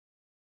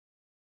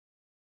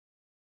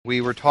We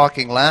were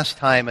talking last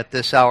time at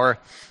this hour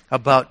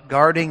about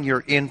guarding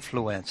your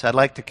influence. I'd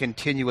like to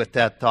continue with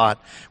that thought.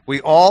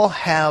 We all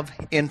have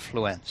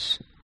influence.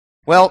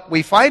 Well,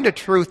 we find a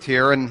truth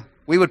here, and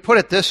we would put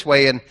it this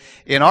way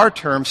in our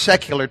terms,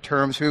 secular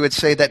terms, we would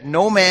say that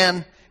no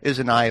man is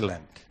an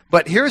island.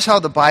 But here's how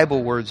the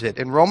Bible words it.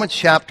 In Romans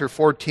chapter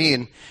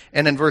 14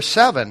 and in verse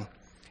 7,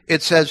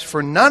 it says,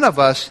 "For none of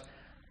us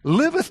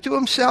liveth to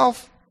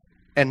himself,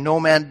 and no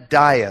man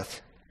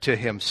dieth to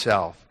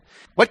himself."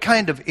 What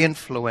kind of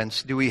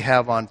influence do we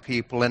have on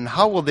people, and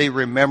how will they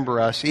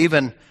remember us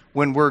even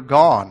when we're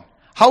gone?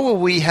 How will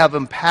we have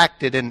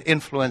impacted and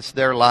influenced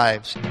their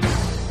lives?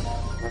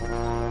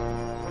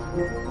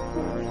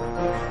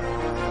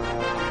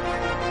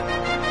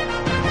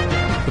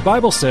 The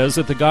Bible says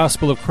that the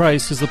gospel of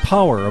Christ is the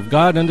power of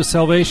God unto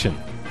salvation.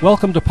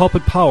 Welcome to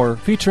Pulpit Power,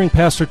 featuring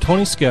Pastor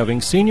Tony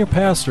Skeving, Senior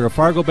Pastor of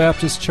Fargo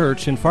Baptist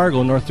Church in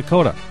Fargo, North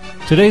Dakota.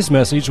 Today's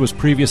message was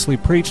previously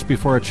preached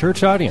before a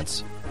church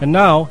audience. And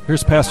now,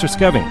 here's Pastor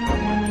Skeving.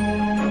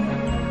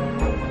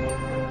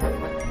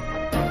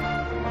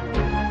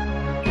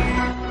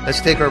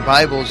 Let's take our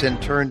Bibles and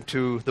turn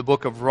to the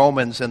book of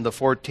Romans in the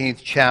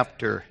 14th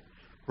chapter.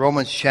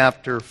 Romans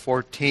chapter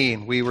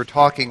 14. We were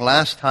talking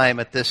last time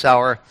at this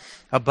hour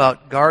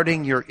about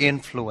guarding your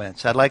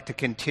influence. I'd like to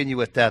continue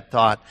with that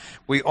thought.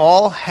 We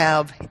all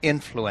have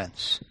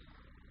influence.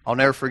 I'll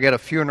never forget a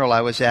funeral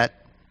I was at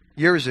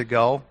years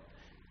ago,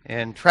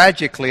 and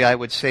tragically, I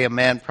would say a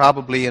man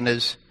probably in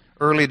his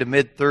early to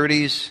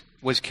mid-30s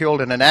was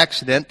killed in an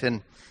accident,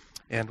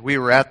 and we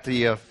were at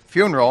the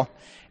funeral,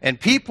 and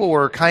people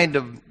were kind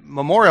of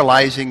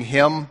memorializing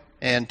him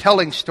and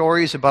telling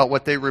stories about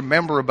what they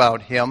remember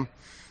about him.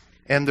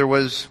 And there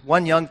was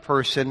one young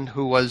person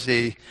who was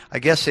a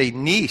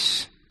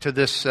niece to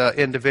this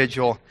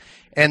individual,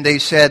 and they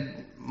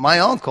said, "My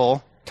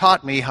uncle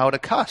taught me how to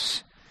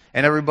cuss."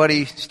 And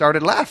everybody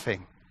started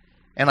laughing.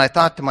 And I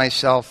thought to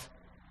myself,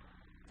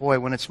 boy,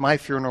 when it's my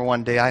funeral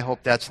one day, I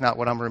hope that's not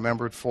what I'm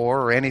remembered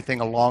for or anything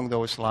along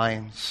those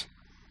lines.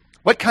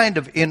 What kind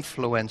of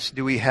influence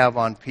do we have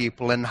on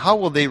people, and how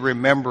will they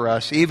remember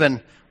us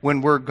even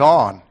when we're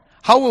gone?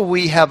 How will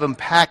we have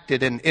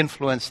impacted and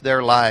influenced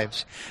their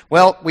lives?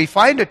 Well, we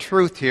find a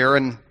truth here,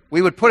 and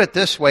we would put it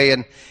this way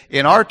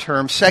in our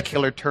terms,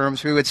 secular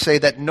terms, we would say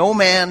that no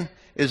man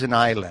is an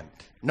island.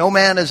 No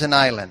man is an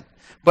island.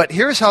 But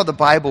here's how the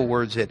Bible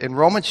words it. In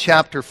Romans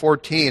chapter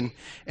 14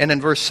 and in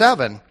verse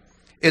 7,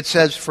 it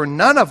says, "For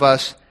none of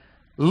us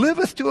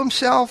liveth to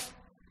himself,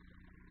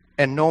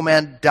 and no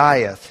man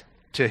dieth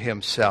to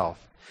himself."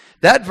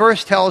 That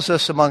verse tells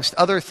us, amongst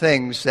other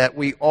things, that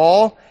we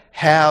all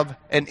have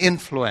an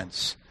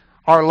influence.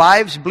 Our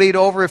lives bleed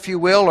over, if you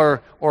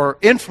will, or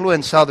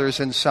influence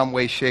others in some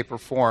way, shape, or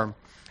form.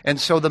 And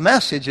so the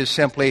message is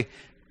simply,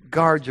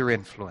 guard your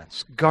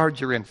influence. Guard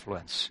your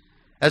influence.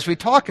 As we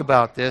talk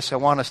about this, I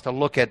want us to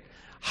look at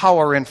how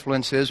our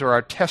influence is, or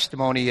our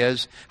testimony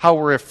is, how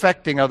we're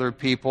affecting other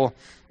people,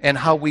 and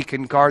how we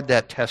can guard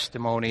that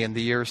testimony in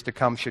the years to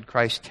come should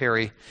Christ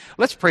tarry.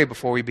 Let's pray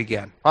before we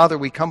begin. Father,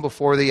 we come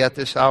before Thee at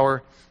this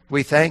hour.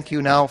 We thank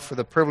You now for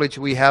the privilege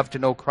we have to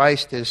know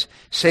Christ as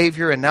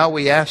Savior, and now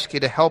we ask You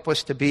to help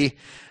us to be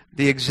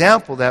the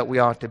example that we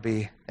ought to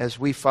be as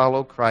we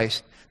follow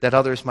Christ, that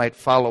others might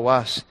follow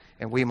us,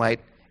 and we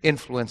might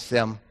influence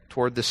them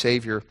toward the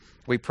Savior.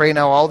 We pray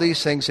now all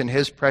these things in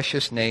His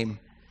precious name.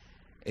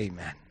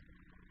 Amen.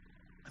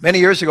 Many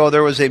years ago,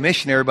 there was a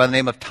missionary by the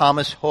name of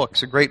Thomas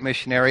Hooks, a great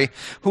missionary,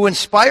 who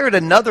inspired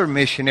another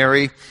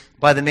missionary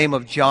by the name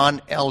of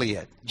John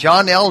Eliot.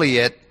 John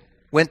Eliot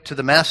went to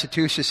the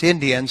Massachusetts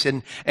Indians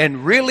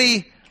and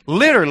really,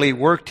 literally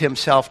worked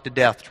himself to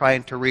death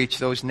trying to reach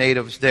those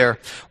natives there.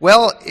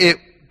 Well, it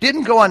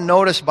didn't go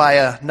unnoticed by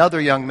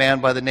another young man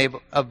by the name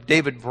of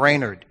David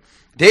Brainerd.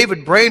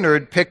 David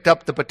Brainerd picked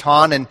up the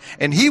baton,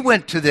 and he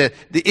went to the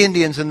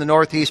Indians in the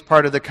northeast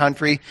part of the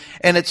country,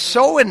 and it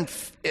so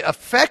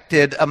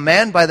affected a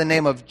man by the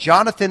name of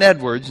Jonathan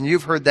Edwards, and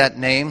you've heard that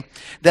name,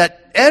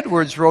 that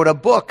Edwards wrote a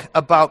book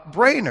about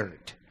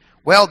Brainerd.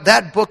 Well,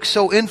 that book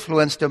so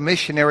influenced a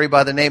missionary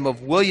by the name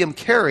of William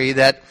Carey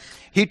that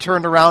he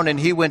turned around and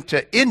he went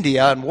to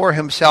India and wore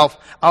himself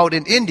out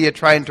in India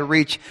trying to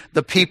reach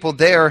the people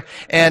there.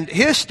 And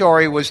his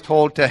story was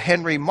told to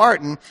Henry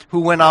Martyn, who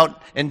went out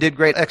and did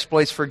great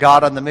exploits for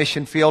God on the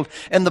mission field.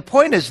 And the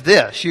point is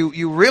this,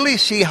 you really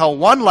see how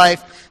one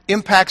life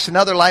impacts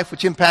another life,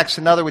 which impacts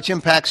another, which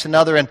impacts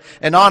another,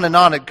 and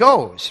on it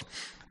goes.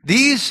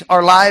 These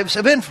are lives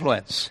of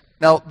influence.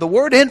 Now, the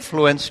word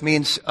influence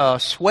means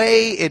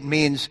sway, it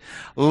means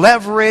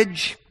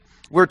leverage.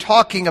 We're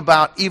talking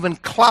about even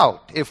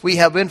clout. If we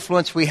have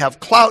influence, we have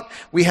clout.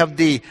 We have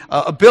the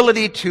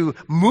ability to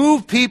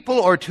move people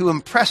or to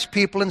impress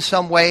people in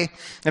some way.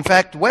 In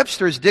fact,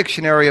 Webster's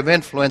Dictionary of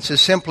Influence is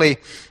simply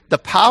the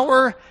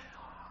power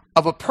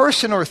of a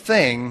person or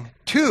thing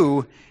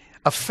to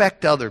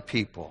affect other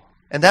people.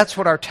 And that's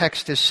what our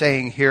text is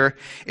saying here.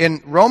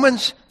 In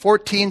Romans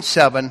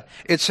 14:7,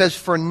 it says,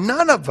 "For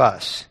none of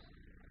us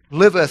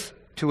liveth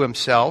to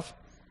himself,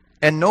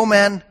 and no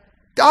man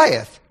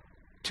dieth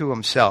to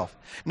himself.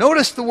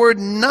 Notice the word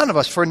none of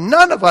us. For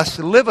none of us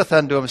liveth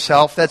unto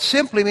himself. That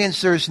simply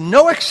means there's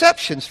no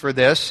exceptions for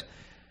this.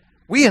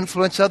 We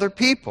influence other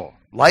people,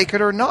 like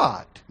it or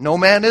not. No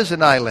man is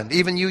an island.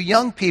 Even you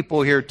young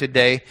people here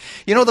today.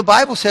 You know, the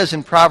Bible says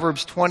in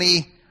Proverbs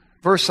 20,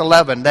 verse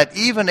 11, that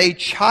even a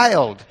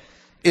child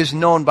is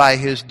known by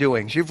his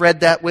doings. You've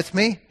read that with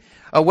me?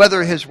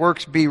 Whether his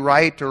works be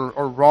right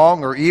or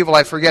wrong or evil,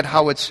 I forget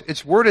how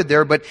it's worded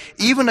there, but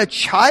even a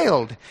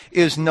child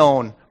is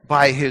known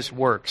by his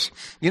works.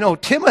 You know,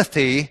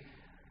 Timothy,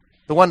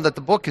 the one that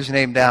the book is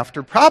named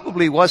after,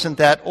 probably wasn't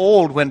that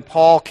old when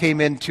Paul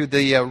came into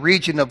the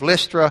region of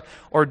Lystra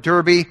or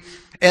Derbe.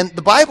 And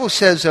the Bible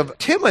says of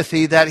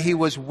Timothy that he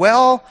was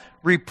well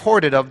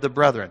reported of the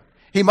brethren.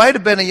 He might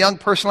have been a young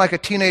person like a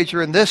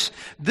teenager in this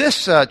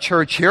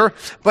church here,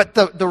 but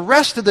the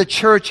rest of the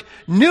church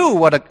knew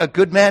what a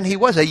good man he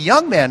was, a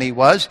young man he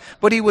was,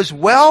 but he was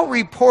well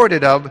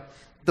reported of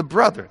the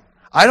brethren.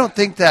 I don't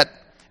think that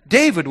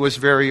David was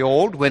very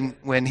old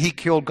when he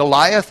killed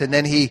Goliath and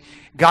then he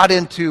got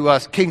into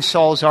King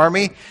Saul's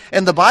army.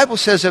 And the Bible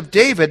says of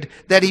David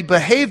that he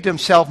behaved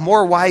himself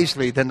more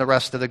wisely than the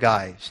rest of the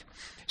guys.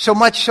 So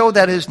much so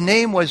that his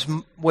name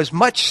was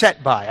much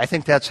set by. I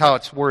think that's how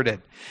it's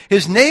worded.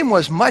 His name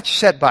was much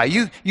set by.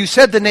 You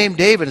said the name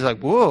David. It's like,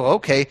 whoa,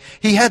 okay.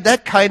 He had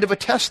that kind of a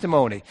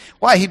testimony.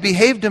 Why? He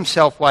behaved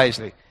himself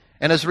wisely.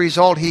 And as a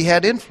result, he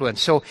had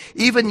influence. So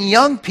even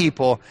young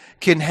people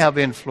can have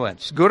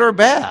influence, good or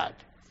bad.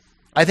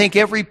 I think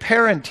every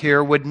parent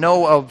here would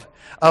know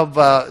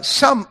of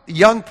some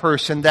young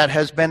person that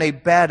has been a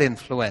bad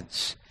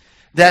influence,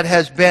 that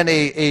has been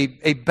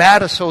a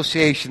bad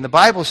association. The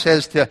Bible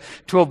says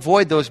to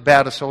avoid those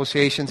bad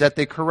associations, that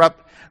they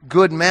corrupt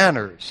good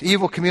manners.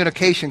 Evil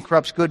communication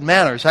corrupts good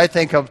manners. I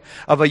think of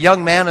a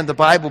young man in the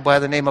Bible by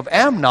the name of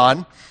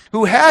Amnon,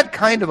 who had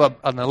kind of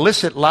an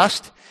illicit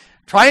lust,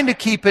 trying to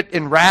keep it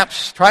in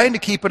wraps, trying to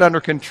keep it under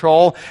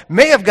control,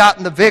 may have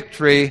gotten the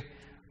victory,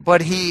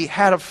 but he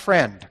had a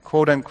friend,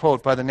 quote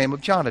unquote, by the name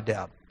of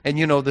Jonadab. And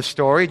you know the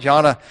story.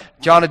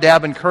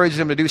 Jonadab encouraged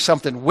him to do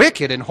something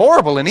wicked and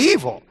horrible and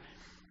evil.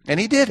 And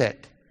he did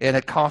it. And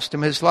it cost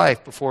him his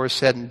life before it's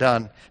said and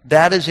done.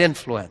 That is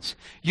influence.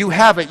 You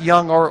have it,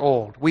 young or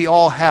old. We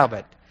all have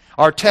it.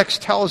 Our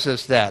text tells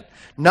us that.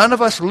 None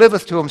of us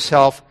liveth to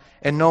himself,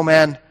 and no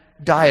man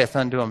dieth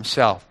unto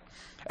himself.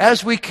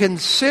 As we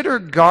consider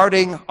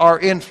guarding our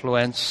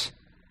influence,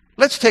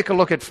 let's take a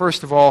look at,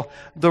 first of all,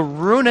 the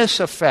ruinous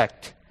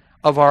effect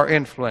of our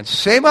influence.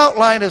 Same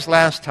outline as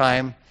last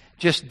time,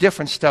 just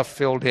different stuff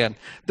filled in.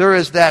 There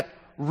is that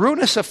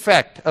ruinous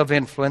effect of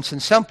influence,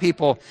 and some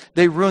people,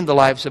 they ruin the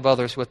lives of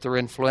others with their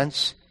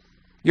influence.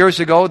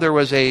 Years ago, there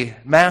was a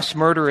mass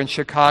murder in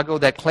Chicago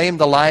that claimed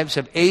the lives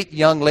of 8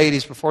 young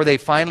ladies before they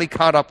finally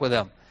caught up with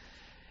him.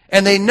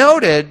 And they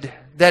noted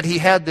that he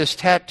had this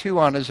tattoo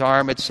on his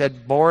arm. It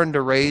said, "Born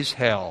to raise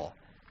hell."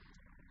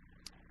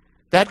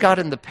 That got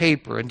in the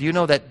paper, and do you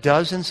know that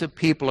dozens of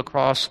people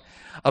across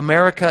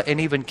America and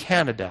even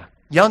Canada,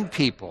 young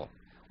people,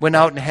 went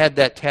out and had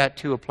that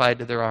tattoo applied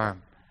to their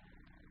arm?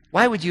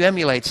 Why would you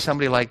emulate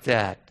somebody like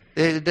that?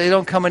 They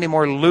don't come any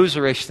more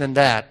loserish than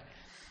that.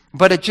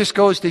 But it just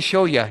goes to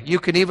show you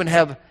can even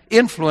have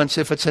influence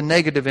if it's a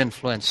negative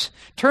influence.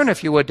 Turn,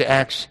 if you would, to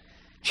Acts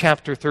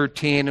chapter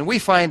 13. And we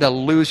find a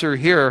loser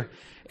here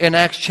in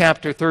Acts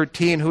chapter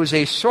 13 who is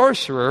a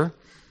sorcerer,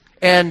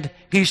 and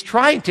he's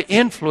trying to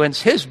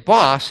influence his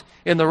boss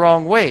in the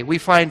wrong way. We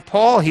find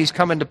Paul, he's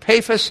coming to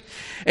Paphos,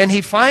 and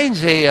he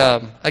finds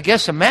a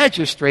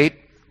magistrate.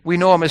 We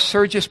know him as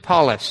Sergius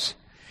Paulus.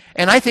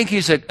 And I think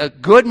he's a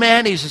good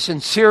man, he's a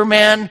sincere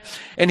man,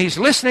 and he's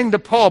listening to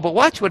Paul. But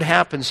watch what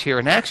happens here.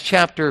 In Acts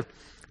chapter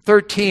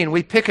 13,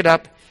 we pick it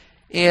up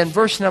in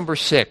verse number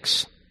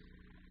 6.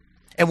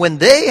 "And when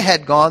they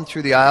had gone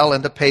through the isle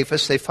into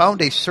Paphos, they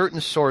found a certain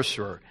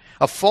sorcerer,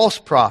 a false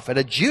prophet,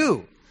 a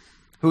Jew,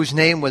 whose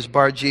name was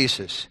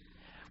Bar-Jesus,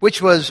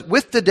 which was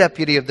with the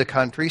deputy of the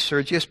country,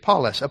 Sergius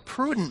Paulus, a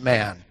prudent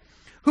man,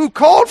 who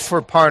called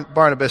for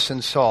Barnabas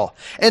and Saul,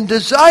 and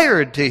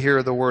desired to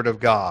hear the word of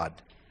God.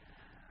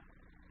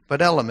 But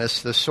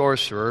Elymas, the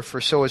sorcerer,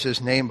 for so is his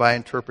name by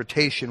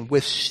interpretation,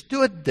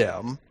 withstood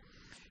them,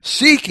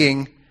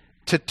 seeking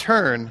to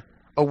turn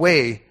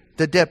away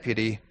the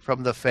deputy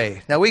from the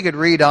faith." Now we could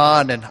read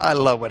on, and I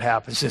love what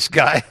happens to this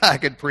guy. I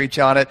could preach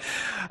on it.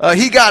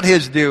 He got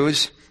his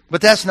dues, but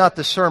that's not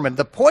the sermon.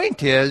 The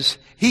point is,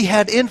 he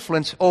had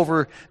influence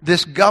over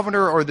this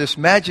governor or this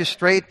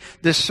magistrate,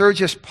 this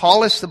Sergius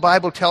Paulus, the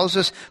Bible tells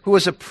us, who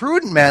was a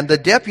prudent man, the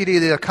deputy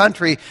of the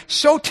country,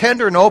 so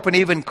tender and open,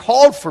 even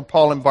called for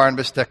Paul and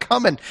Barnabas to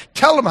come and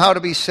tell them how to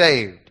be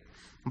saved.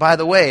 By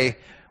the way,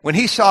 when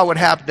he saw what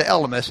happened to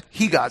Elymas,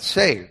 he got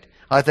saved.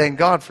 I thank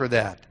God for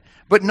that.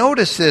 But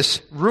notice this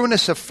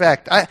ruinous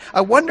effect.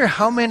 I wonder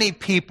how many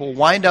people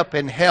wind up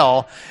in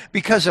hell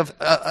because of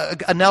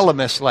an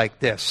Elymas like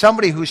this.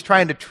 Somebody who's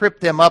trying to trip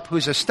them up,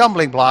 who's a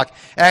stumbling block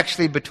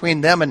actually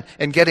between them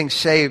and getting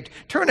saved.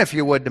 Turn, if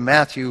you would, to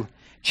Matthew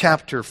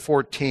chapter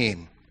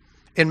 14.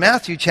 In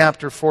Matthew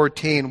chapter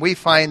 14, we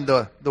find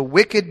the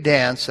wicked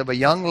dance of a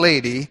young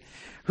lady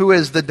who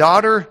is the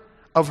daughter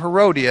of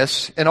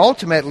Herodias, and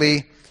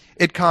ultimately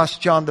it cost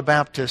John the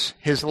Baptist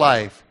his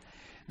life.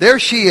 There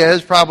she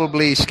is,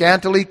 probably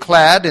scantily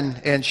clad,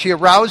 and she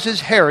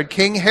arouses Herod,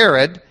 King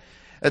Herod,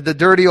 the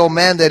dirty old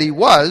man that he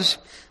was,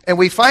 and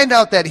we find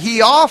out that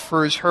he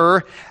offers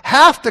her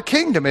half the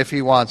kingdom if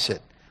he wants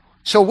it.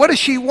 So what does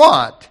she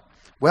want?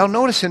 Well,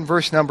 notice in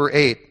verse number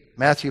 8,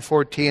 Matthew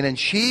 14, and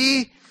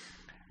she,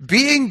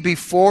 being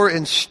before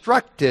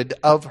instructed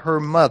of her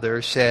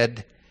mother,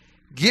 said,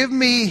 "Give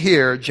me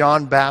here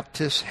John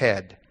Baptist's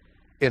head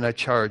in a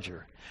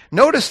charger."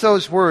 Notice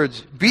those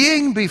words,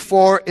 being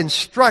before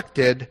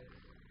instructed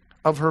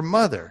of her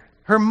mother.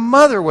 Her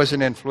mother was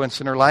an influence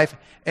in her life,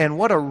 and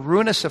what a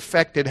ruinous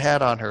effect it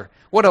had on her.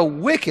 What a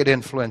wicked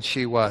influence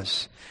she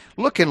was.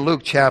 Look in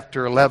Luke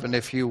chapter 11,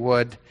 if you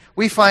would.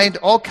 We find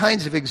all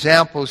kinds of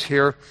examples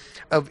here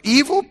of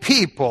evil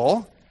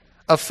people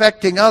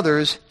affecting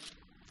others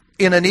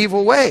in an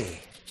evil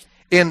way.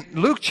 In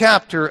Luke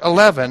chapter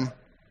 11,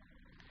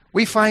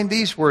 we find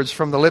these words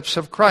from the lips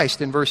of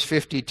Christ in verse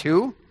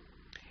 52.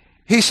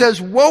 He says,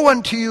 "Woe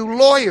unto you,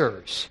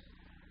 lawyers,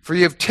 for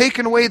you have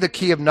taken away the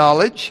key of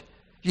knowledge.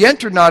 Ye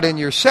entered not in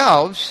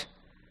yourselves,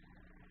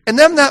 and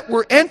them that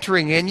were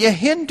entering in ye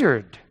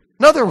hindered."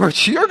 In other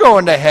words, you're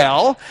going to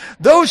hell.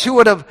 Those who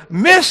would have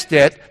missed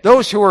it,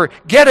 those who were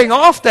getting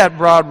off that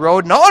broad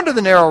road and onto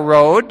the narrow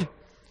road,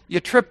 you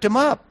tripped them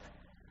up.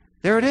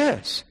 There it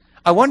is.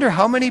 I wonder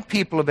how many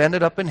people have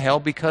ended up in hell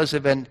because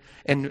of an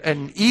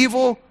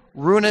evil,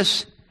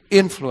 ruinous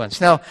influence.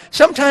 Now,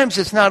 sometimes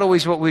it's not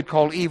always what we'd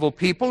call evil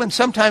people, and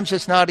sometimes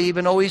it's not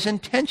even always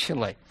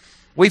intentionally.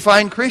 We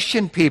find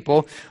Christian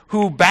people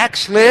who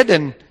backslid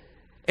and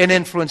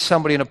influenced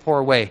somebody in a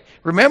poor way.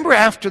 Remember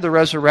after the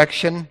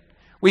resurrection,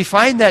 we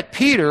find that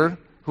Peter,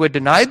 who had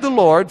denied the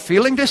Lord,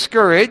 feeling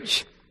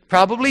discouraged,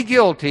 probably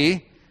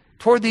guilty,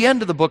 toward the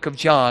end of the book of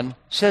John,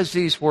 says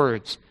these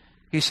words.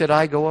 He said,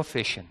 "I go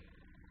a-fishing.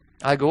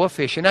 I go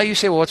a-fishing." Now you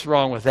say, well, what's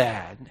wrong with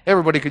that?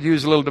 Everybody could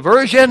use a little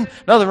diversion.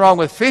 Nothing wrong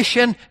with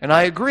fishing, and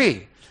I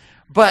agree.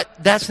 But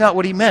that's not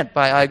what he meant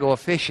by "I go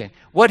a-fishing."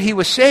 What he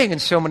was saying in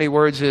so many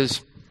words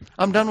is,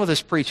 I'm done with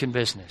this preaching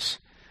business.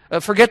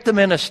 Forget the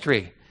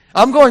ministry.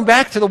 I'm going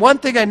back to the one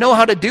thing I know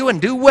how to do and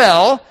do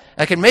well.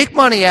 I can make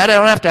money at it. I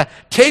don't have to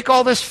take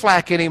all this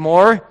flack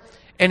anymore.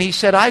 And he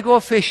said, "I go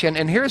a-fishing."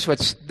 And here's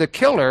what's the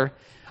killer.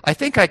 I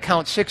think I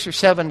count 6 or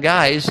 7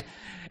 guys,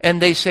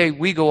 and they say,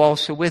 "We go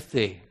also with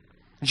thee."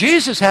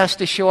 Jesus has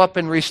to show up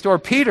and restore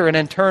Peter and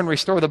in turn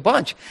restore the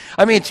bunch.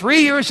 I mean,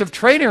 3 years of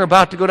training are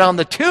about to go down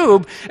the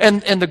tube,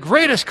 and the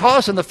greatest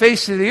cause on the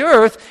face of the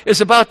earth is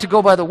about to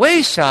go by the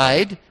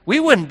wayside. We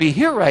wouldn't be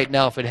here right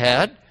now if it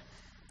had,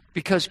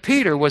 because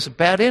Peter was a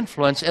bad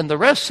influence, and the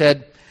rest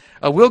said,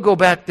 "We'll go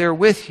back there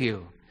with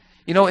you."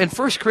 You know, in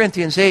 1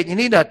 Corinthians 8, you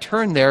need not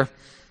turn there,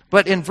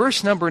 but in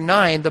verse number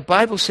 9, the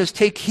Bible says,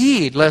 "Take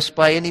heed lest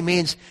by any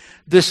means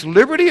this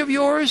liberty of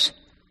yours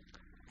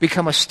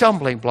become a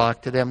stumbling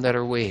block to them that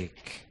are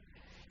weak."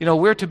 You know,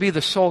 we're to be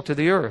the salt of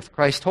the earth.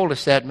 Christ told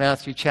us that in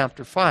Matthew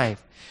chapter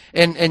 5.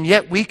 And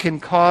yet we can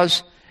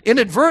cause,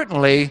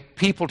 inadvertently,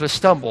 people to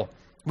stumble.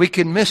 We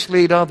can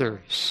mislead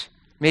others.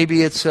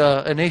 Maybe it's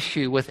an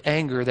issue with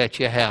anger that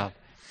you have.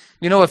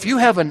 You know, if you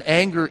have an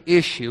anger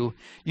issue,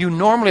 you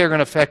normally are going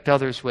to affect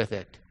others with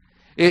it.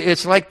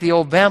 It's like the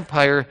old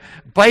vampire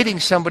biting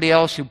somebody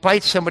else, who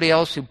bites somebody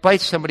else, who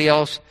bites somebody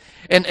else.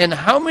 And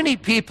how many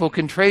people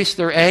can trace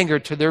their anger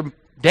to their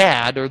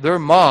dad or their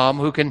mom,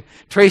 who can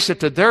trace it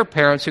to their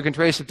parents, who can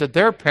trace it to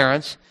their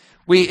parents?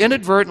 We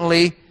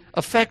inadvertently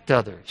affect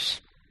others.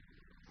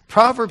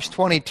 Proverbs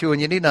 22,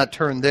 and you need not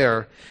turn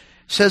there,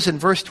 says in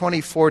verse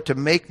 24, "To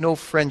make no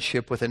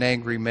friendship with an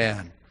angry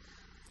man.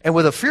 And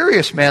with a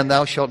furious man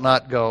thou shalt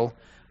not go,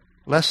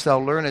 lest thou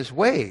learn his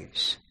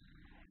ways,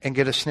 and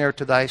get a snare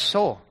to thy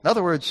soul." In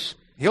other words,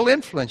 he'll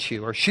influence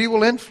you, or she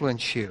will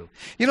influence you.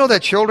 You know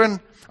that children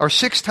are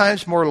 6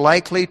 times more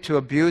likely to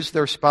abuse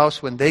their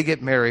spouse when they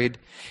get married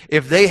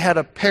if they had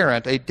a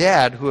parent, a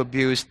dad, who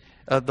abused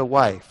the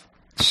wife.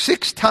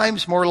 6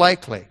 times more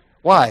likely.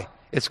 Why?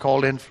 It's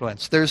called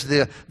influence. There's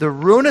the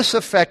ruinous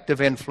effect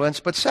of influence,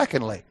 but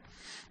secondly,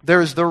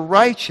 there's the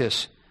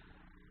righteous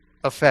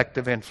effect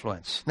of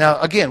influence. Now,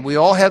 again, we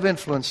all have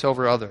influence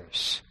over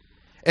others.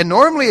 And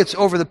normally it's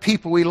over the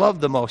people we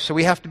love the most, so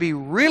we have to be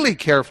really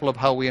careful of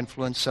how we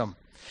influence them.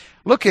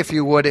 Look, if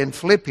you would, in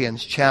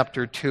Philippians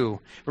chapter 2.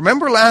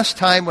 Remember last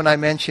time when I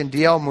mentioned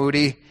D.L.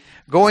 Moody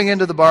going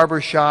into the barber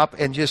shop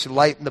and just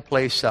lighting the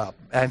place up,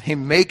 and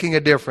him making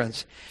a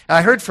difference? And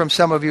I heard from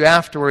some of you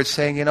afterwards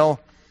saying, you know,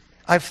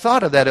 I've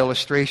thought of that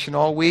illustration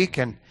all week,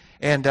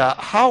 and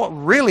how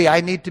really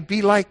I need to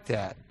be like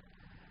that.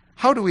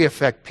 How do we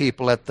affect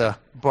people at the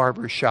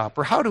barber shop?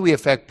 Or how do we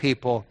affect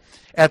people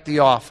at the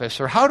office?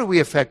 Or how do we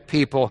affect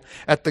people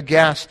at the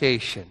gas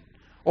station?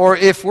 Or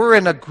if we're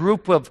in a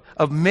group of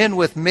men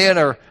with men,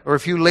 or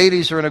if you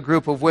ladies are in a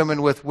group of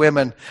women with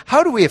women,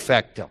 how do we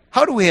affect them?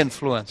 How do we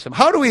influence them?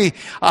 How do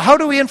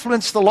we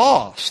influence the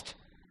lost?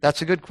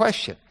 That's a good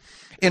question.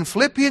 In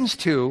Philippians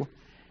 2,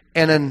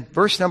 and in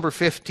verse number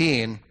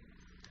 15,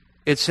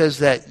 it says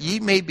that ye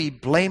may be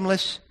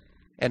blameless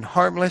and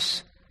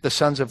harmless, the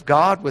sons of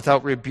God,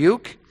 without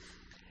rebuke,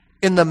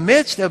 in the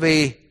midst of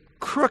a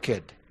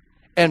crooked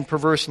and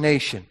perverse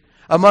nation,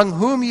 among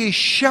whom ye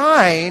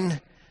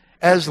shine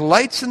as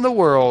lights in the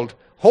world,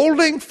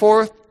 holding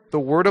forth the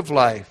word of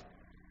life,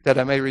 that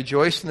I may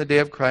rejoice in the day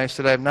of Christ,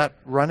 that I have not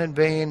run in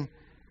vain,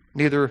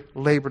 neither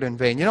labored in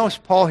vain. You know,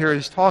 Paul here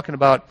is talking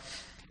about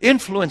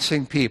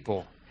influencing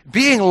people,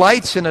 being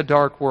lights in a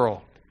dark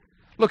world.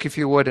 Look, if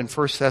you would, in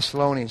 1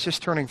 Thessalonians,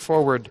 just turning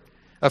forward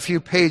a few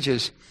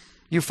pages,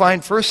 you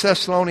find 1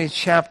 Thessalonians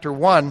chapter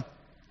 1.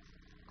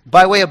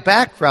 By way of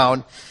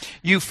background,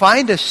 you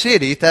find a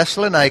city,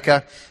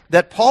 Thessalonica,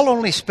 that Paul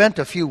only spent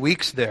a few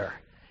weeks there.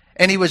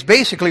 And he was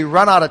basically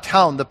run out of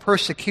town. The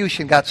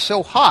persecution got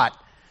so hot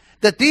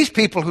that these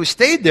people who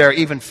stayed there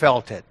even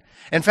felt it.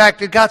 In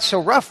fact, it got so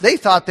rough, they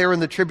thought they were in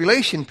the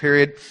tribulation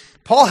period.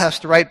 Paul has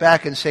to write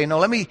back and say, no,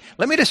 let me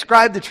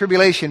describe the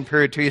tribulation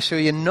period to you so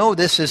you know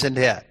this isn't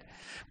it.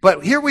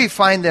 But here we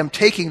find them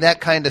taking that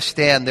kind of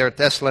stand there at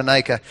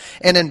Thessalonica.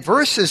 And in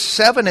verses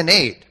 7 and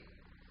 8,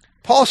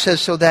 Paul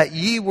says, so that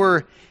ye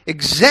were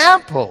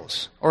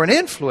examples or an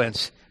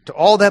influence to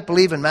all that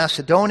believe in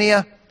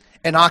Macedonia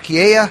and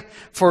Achaia,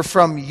 for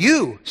from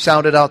you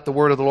sounded out the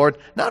word of the Lord,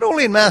 not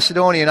only in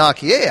Macedonia and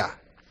Achaia,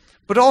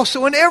 but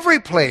also in every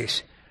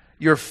place.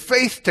 Your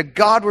faith to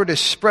Godward is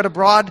spread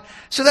abroad,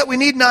 so that we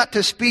need not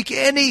to speak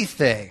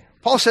anything.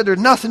 Paul said there's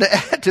nothing to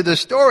add to the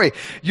story.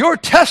 Your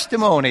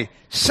testimony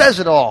says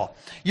it all.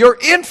 Your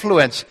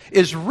influence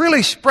is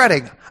really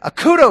spreading. A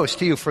kudos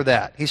to you for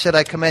that. He said,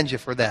 I commend you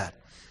for that.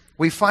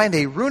 We find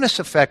a ruinous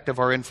effect of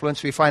our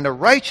influence. We find a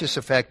righteous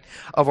effect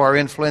of our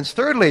influence.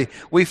 Thirdly,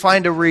 we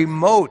find a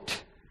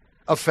remote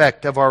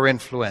effect of our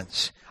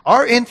influence.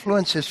 Our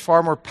influence is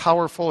far more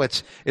powerful.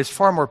 It's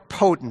far more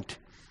potent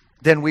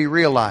than we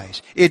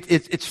realize.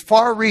 It's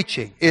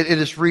far-reaching. It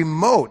is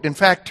remote. In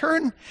fact,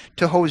 turn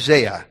to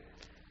Hosea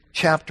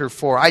chapter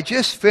 4. I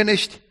just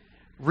finished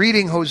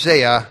reading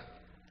Hosea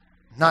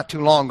not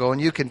too long ago, and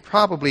you can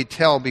probably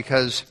tell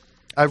because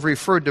I've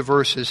referred to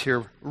verses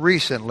here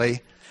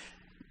recently.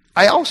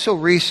 I also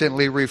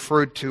recently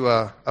referred to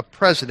a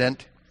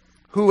president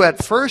who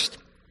at first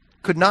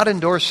could not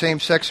endorse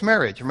same-sex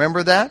marriage.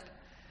 Remember that?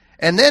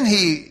 And then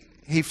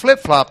he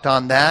flip-flopped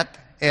on that,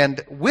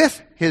 and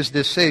with his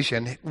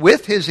decision,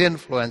 with his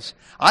influence,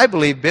 I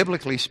believe,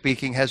 biblically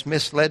speaking, has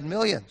misled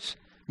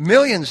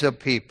millions of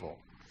people.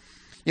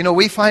 You know,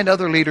 we find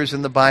other leaders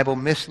in the Bible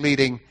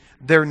misleading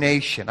their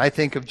nation. I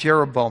think of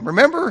Jeroboam.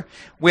 Remember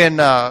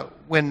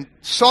when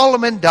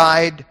Solomon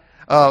died,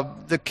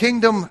 the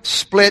kingdom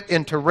split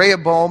into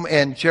Rehoboam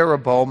and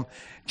Jeroboam.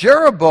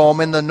 Jeroboam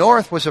in the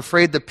north was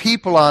afraid the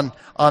people on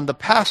the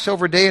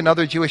Passover day and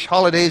other Jewish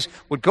holidays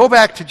would go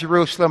back to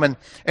Jerusalem,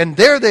 and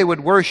there they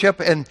would worship,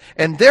 and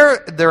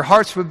there their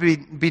hearts would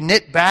be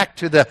knit back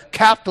to the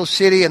capital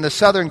city and the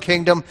southern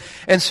kingdom.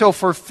 And so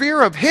for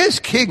fear of his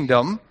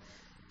kingdom,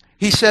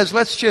 he says,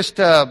 let's just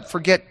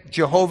forget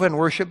Jehovah and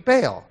worship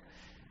Baal.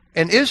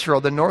 And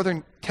Israel, the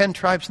northern 10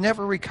 tribes,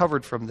 never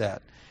recovered from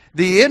that.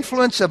 The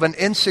influence of an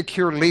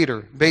insecure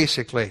leader,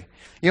 basically.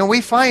 You know,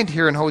 we find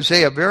here in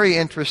Hosea a very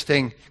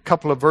interesting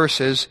couple of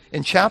verses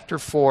in chapter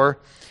 4,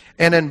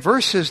 and in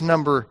verses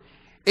number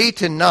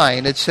 8 and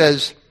 9, it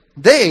says,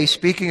 they,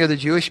 speaking of the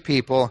Jewish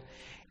people,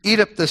 eat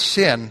up the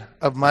sin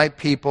of my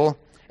people,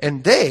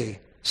 and they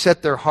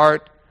set their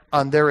heart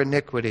on their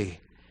iniquity.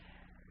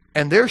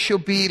 And there shall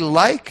be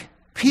like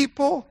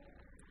people,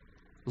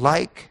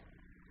 like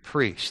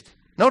priest.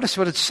 Notice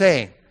what it's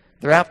saying.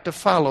 They're apt to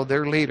follow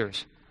their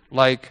leaders.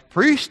 Like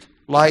priest,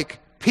 like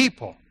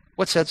people.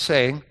 What's that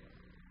saying?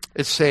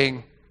 It's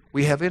saying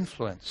we have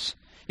influence.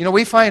 You know,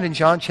 we find in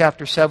John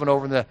chapter 7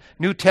 over in the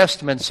New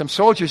Testament some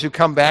soldiers who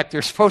come back,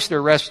 they're supposed to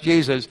arrest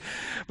Jesus,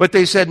 but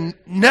they said,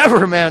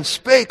 never man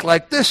spake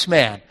like this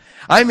man.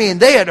 I mean,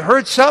 they had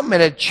heard something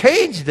and it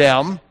changed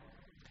them.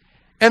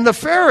 And the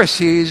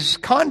Pharisees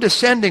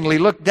condescendingly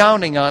looked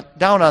down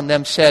on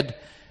them, said,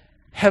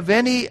 have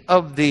any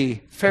of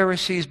the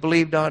Pharisees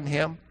believed on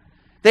him?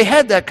 They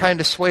had that kind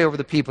of sway over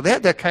the people. They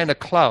had that kind of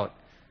clout.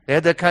 They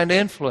had that kind of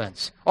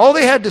influence. All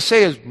they had to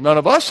say is, none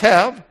of us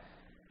have.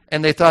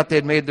 And they thought they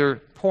had made their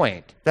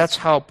point. That's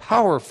how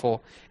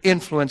powerful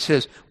influence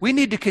is. We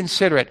need to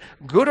consider it.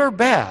 Good or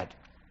bad,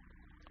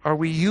 are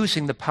we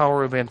using the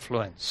power of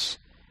influence?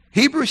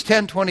 Hebrews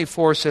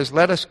 10:24 says,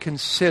 let us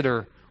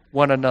consider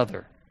one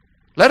another.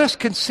 Let us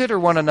consider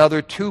one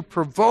another to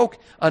provoke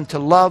unto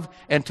love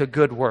and to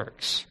good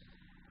works.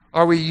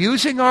 Are we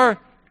using our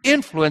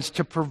influence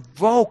to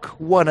provoke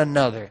one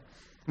another?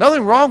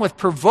 Nothing wrong with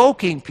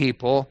provoking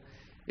people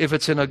if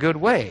it's in a good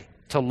way,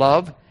 to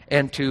love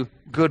and to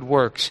good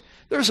works.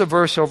 There's a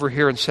verse over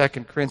here in 2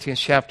 Corinthians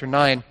chapter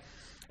 9,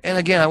 and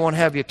again, I won't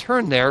have you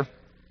turn there,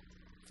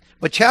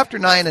 but chapter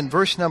 9 and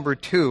verse number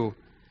 2,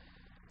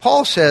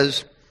 Paul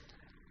says,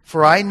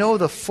 for I know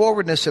the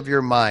forwardness of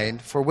your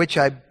mind, for which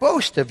I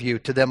boast of you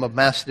to them of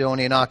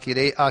Macedonia and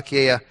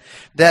Achaia,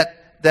 that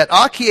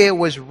Achaia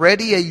was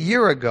ready a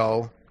year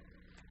ago,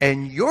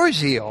 and your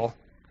zeal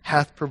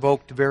hath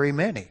provoked very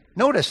many.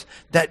 Notice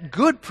that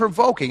good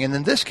provoking, and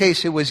in this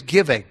case it was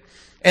giving.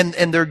 And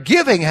their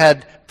giving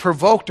had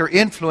provoked or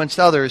influenced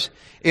others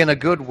in a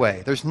good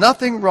way. There's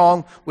nothing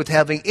wrong with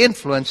having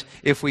influence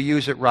if we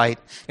use it right.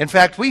 In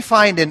fact, we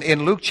find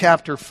in Luke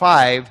chapter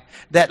 5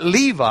 that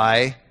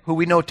Levi, who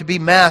we know to be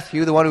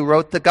Matthew, the one who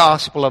wrote the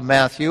Gospel of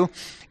Matthew,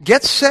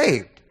 gets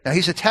saved. Now,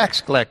 he's a tax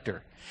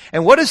collector.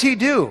 And what does he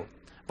do?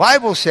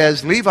 Bible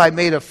says Levi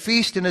made a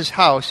feast in his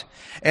house,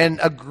 and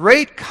a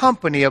great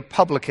company of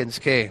publicans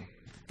came.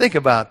 Think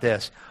about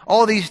this.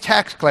 All these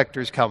tax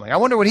collectors coming. I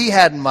wonder what he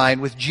had in mind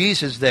with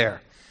Jesus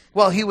there.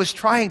 Well, he was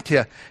trying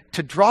to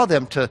draw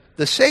them to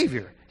the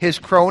Savior. His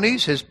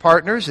cronies, his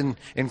partners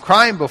in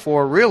crime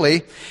before,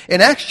 really.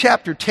 In Acts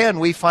chapter 10,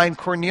 we find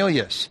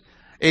Cornelius,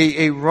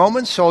 a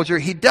Roman soldier.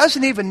 He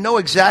doesn't even know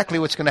exactly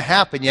what's going to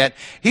happen yet.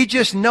 He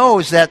just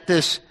knows that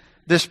this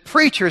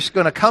preacher is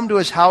going to come to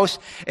his house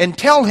and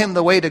tell him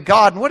the way to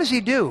God. And what does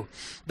he do?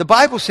 The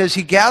Bible says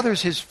he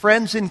gathers his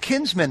friends and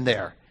kinsmen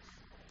there.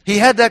 He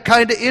had that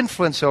kind of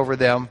influence over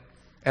them,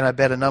 and I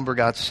bet a number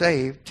got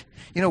saved.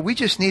 You know, we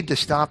just need to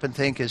stop and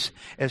think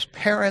as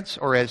parents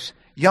or as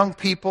young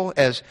people,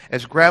 as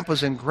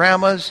grandpas and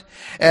grandmas,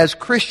 as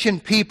Christian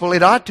people,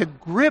 it ought to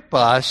grip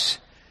us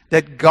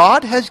that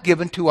God has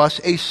given to us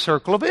a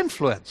circle of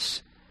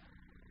influence.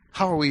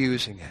 How are we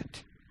using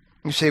it?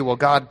 You say, well,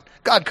 God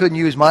couldn't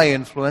use my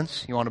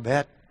influence. You want to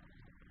bet?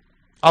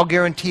 I'll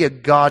guarantee you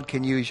God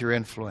can use your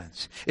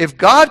influence. If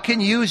God can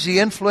use the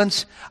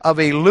influence of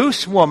a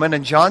loose woman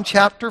in John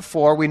chapter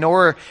 4, we know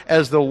her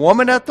as the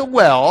woman at the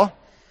well,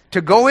 to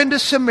go into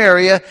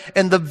Samaria,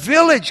 and the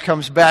village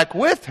comes back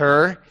with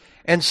her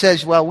and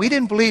says, well, we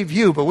didn't believe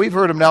you, but we've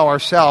heard him now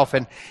ourselves,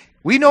 and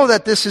we know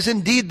that this is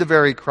indeed the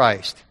very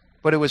Christ.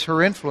 But it was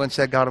her influence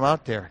that got him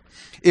out there.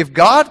 If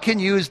God can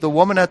use the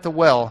woman at the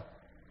well,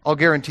 I'll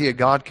guarantee you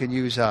God can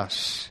use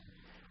us.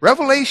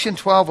 Revelation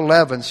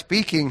 12:11,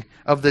 speaking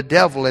of the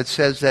devil, it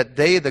says that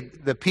they,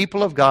 the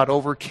people of God,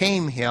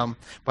 overcame him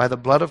by the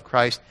blood of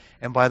Christ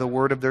and by the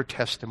word of their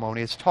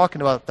testimony. It's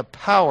talking about the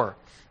power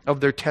of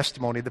their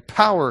testimony, the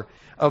power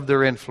of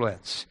their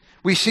influence.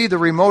 We see the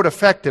remote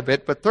effect of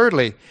it, but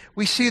thirdly,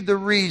 we see the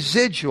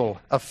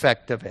residual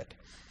effect of it.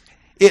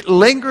 It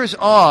lingers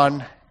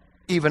on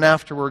even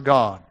after we're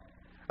gone.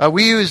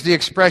 We use the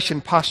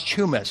expression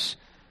posthumous,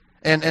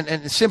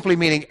 and simply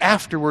meaning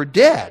after we're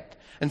dead.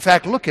 In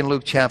fact, look in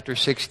Luke chapter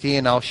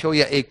 16. I'll show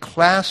you a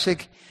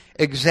classic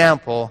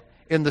example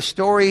in the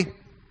story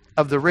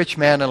of the rich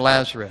man and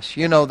Lazarus.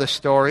 You know the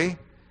story.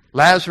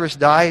 Lazarus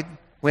died,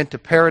 went to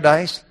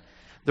paradise.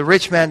 The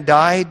rich man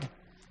died.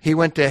 He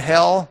went to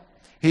hell.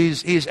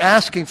 He's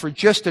asking for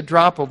just a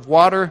drop of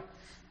water,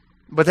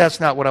 but that's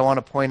not what I want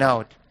to point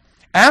out.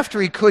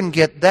 After he couldn't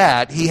get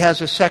that, he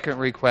has a second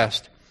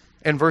request.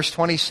 In verse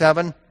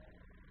 27,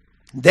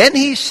 then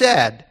he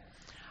said,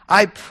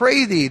 I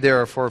pray thee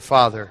therefore,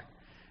 Father,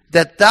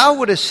 that thou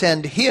wouldest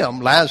send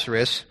him,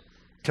 Lazarus,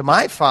 to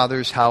my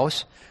father's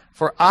house,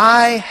 for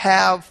I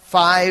have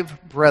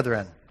 5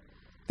 brethren,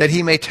 that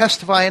he may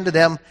testify unto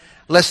them,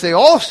 lest they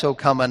also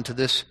come unto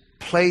this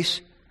place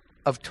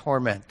of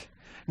torment.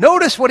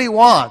 Notice what he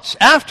wants.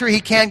 After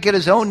he can't get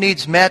his own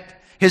needs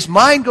met, his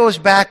mind goes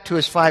back to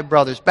his 5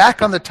 brothers,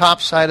 back on the top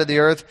side of the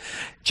earth,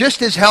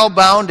 just as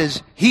hell-bound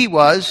as he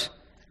was.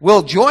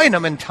 We'll join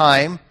him in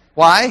time.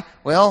 Why?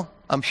 Well,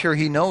 I'm sure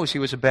he knows he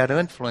was a bad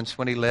influence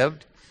when he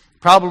lived.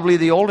 Probably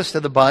the oldest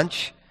of the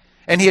bunch.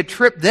 And he had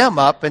tripped them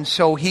up, and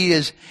so he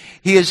is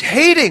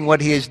hating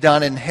what he has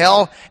done in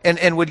hell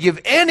and would give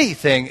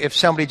anything if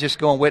somebody just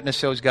go and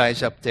witness those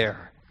guys up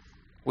there.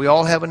 We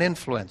all have an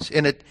influence,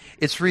 and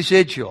it's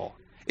residual.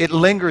 It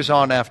lingers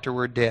on after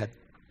we're dead.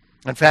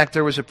 In fact,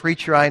 there was a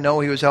preacher I know,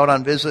 he was out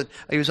on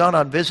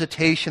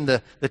visitation.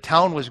 The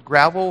town was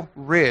Gravel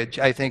Ridge,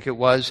 I think it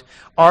was,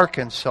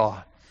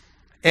 Arkansas.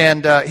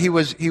 And he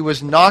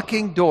was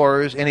knocking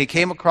doors, and he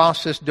came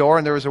across this door,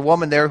 and there was a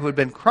woman there who had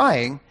been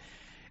crying,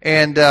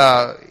 and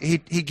he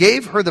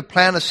gave her the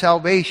plan of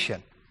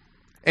salvation.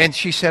 And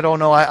she said, oh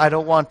no, I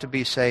don't want to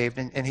be saved.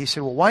 And he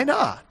said, well, why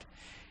not?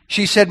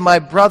 She said, my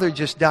brother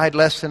just died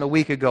less than a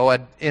week ago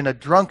in a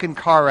drunken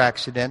car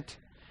accident.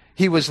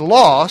 He was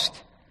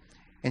lost,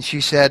 and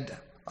she said,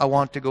 I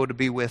want to go to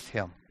be with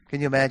him.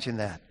 Can you imagine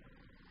that?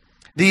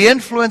 The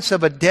influence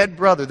of a dead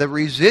brother, the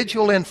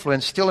residual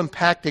influence still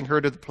impacting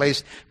her to the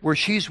place where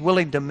she's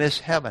willing to miss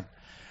heaven.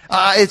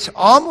 It's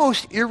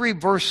almost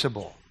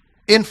irreversible.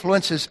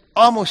 Influence is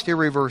almost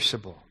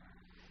irreversible.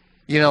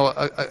 You know,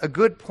 a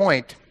good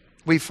point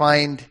we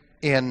find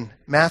in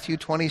Matthew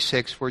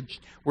 26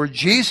 where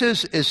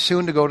Jesus is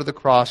soon to go to the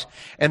cross,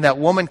 and that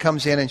woman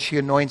comes in and she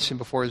anoints him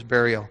before his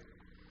burial.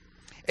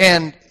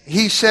 And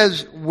he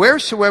says,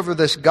 wheresoever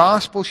this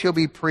gospel shall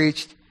be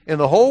preached in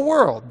the whole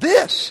world,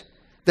 this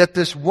that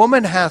this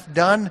woman hath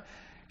done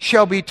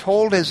shall be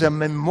told as a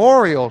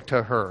memorial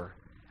to her.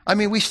 I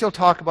mean, we still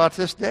talk about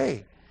this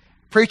day.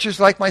 Preachers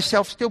like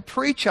myself still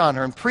preach on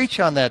her and preach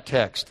on that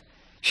text.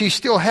 She's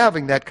still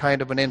having that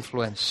kind of an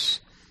influence.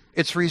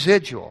 It's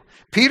residual.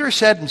 Peter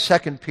said in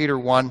 2 Peter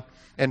 1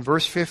 and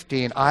verse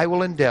 15, I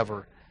will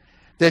endeavor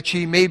that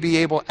ye may be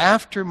able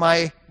after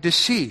my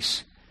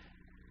decease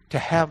to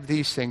have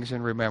these things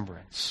in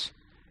remembrance.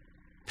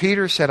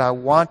 Peter said, I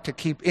want to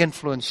keep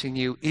influencing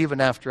you even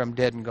after I'm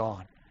dead and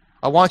gone.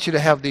 I want you to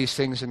have these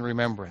things in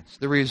remembrance.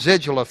 The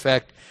residual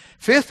effect.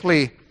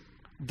 Fifthly,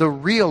 the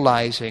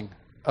realizing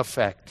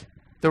effect.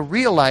 The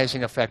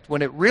realizing effect.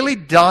 When it really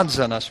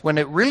dawns on us, when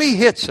it really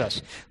hits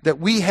us that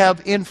we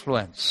have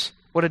influence,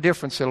 what a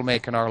difference it'll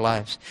make in our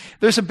lives.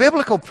 There's a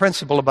biblical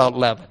principle about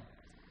leaven.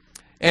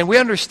 And we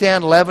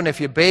understand leaven, if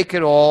you bake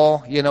it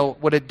all, you know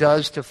what it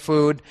does to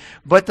food.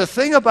 But the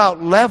thing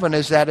about leaven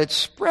is that it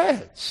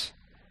spreads.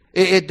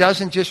 It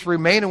doesn't just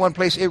remain in one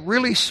place. It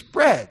really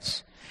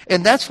spreads.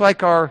 And that's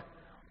like our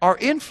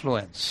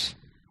influence.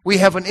 We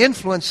have an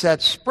influence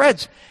that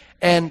spreads.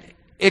 And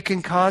it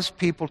can cause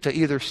people to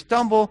either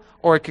stumble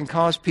or it can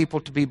cause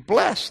people to be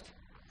blessed.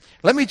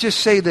 Let me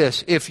just say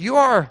this. If you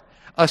are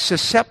a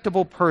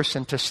susceptible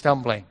person to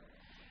stumbling,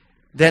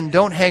 then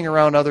don't hang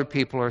around other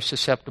people who are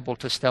susceptible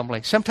to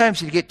stumbling. Sometimes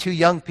you get two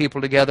young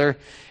people together,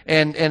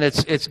 and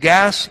it's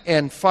gas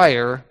and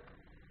fire,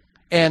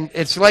 and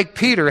it's like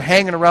Peter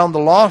hanging around the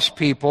lost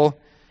people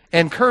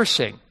and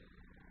cursing.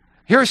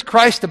 Here's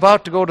Christ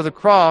about to go to the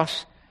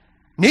cross,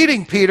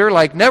 needing Peter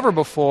like never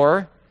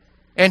before,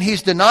 and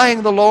he's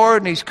denying the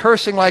Lord, and he's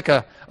cursing like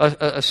a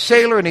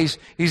sailor, and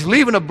he's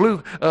leaving a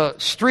blue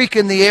streak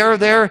in the air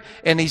there,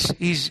 and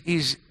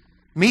he's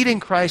meeting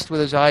Christ with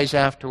his eyes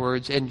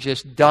afterwards and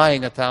just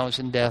dying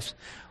 1,000 deaths.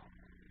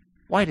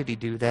 Why did he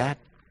do that?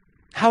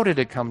 How did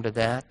it come to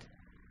that?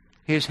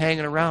 He was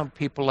hanging around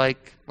people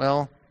like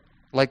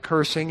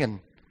cursing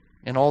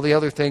and all the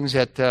other things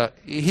that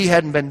he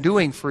hadn't been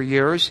doing for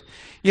years.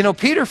 You know,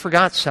 Peter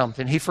forgot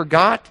something. He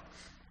forgot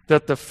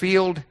that the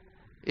field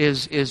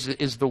is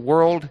the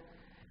world,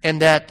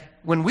 and that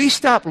when we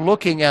stop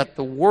looking at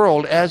the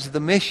world as the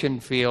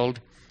mission field,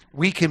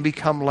 we can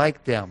become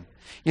like them.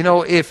 You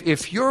know,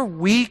 if you're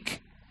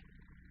weak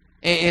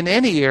in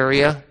any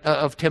area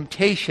of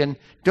temptation,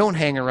 don't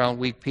hang around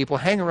weak people.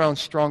 Hang around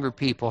stronger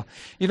people.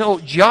 You know,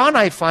 John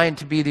I find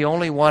to be the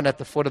only one at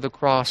the foot of the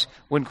cross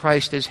when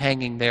Christ is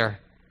hanging there.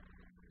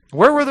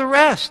 Where were the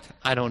rest?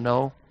 I don't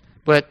know.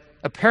 But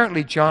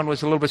apparently John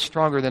was a little bit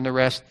stronger than the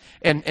rest.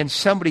 And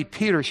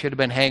Peter should have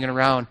been hanging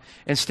around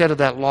instead of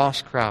that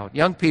lost crowd.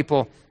 Young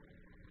people,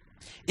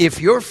 if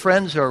your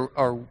friends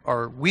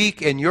are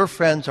weak and your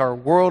friends are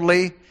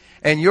worldly,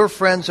 and your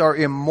friends are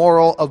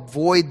immoral,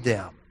 avoid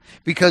them.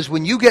 Because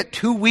when you get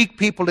two weak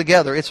people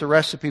together, it's a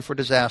recipe for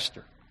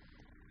disaster.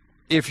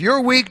 If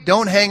you're weak,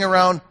 don't hang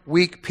around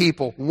weak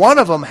people. One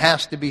of them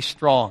has to be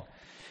strong.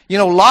 You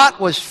know, Lot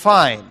was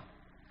fine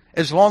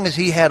as long as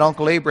he had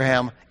Uncle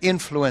Abraham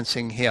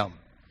influencing him.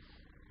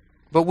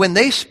 But when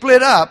they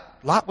split up,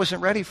 Lot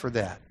wasn't ready for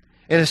that.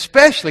 And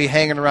especially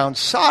hanging around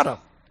Sodom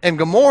and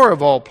Gomorrah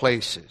of all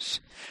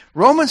places.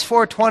 Romans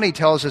 4:20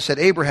 tells us that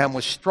Abraham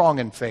was strong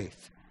in faith.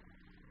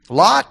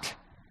 Lot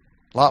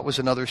was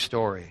another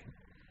story.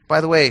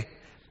 By the way,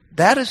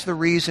 that is the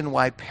reason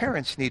why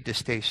parents need to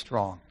stay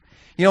strong.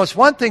 You know, it's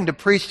one thing to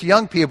preach to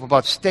young people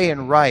about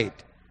staying right.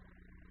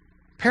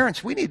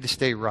 Parents, we need to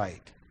stay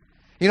right.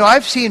 You know,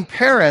 I've seen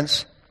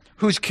parents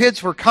whose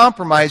kids were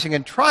compromising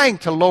and trying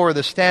to lower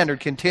the standard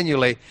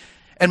continually,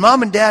 and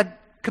mom and dad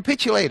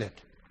capitulated.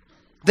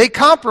 They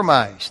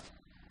compromised.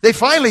 They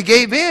finally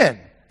gave in.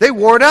 They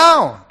wore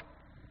down.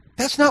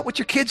 That's not what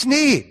your kids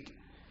need.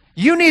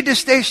 You need to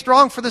stay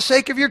strong for the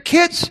sake of your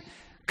kids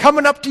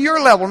coming up to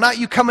your level, not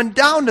you coming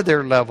down to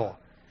their level.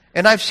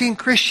 And I've seen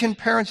Christian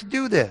parents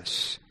do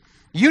this.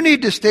 You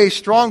need to stay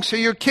strong so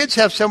your kids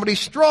have somebody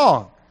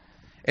strong.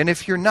 And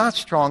if you're not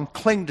strong,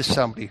 cling to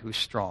somebody who's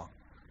strong.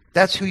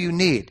 That's who you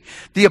need.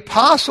 The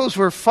apostles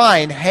were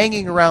fine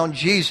hanging around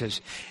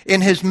Jesus in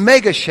his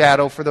mega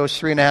shadow for those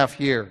 3.5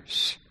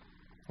 years.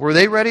 Were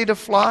they ready to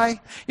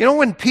fly? You know,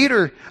 when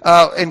Peter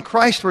and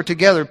Christ were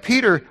together,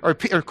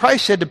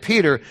 Christ said to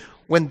Peter,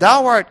 when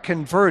thou art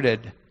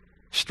converted,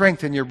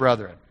 strengthen your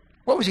brethren.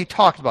 What was he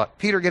talking about?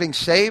 Peter getting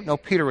saved? No,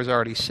 Peter was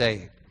already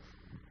saved.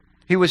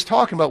 He was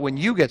talking about when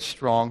you get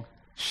strong,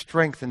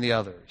 strengthen the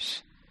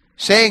others.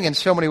 Saying in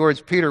so many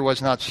words, Peter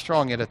was not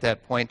strong yet at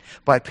that point.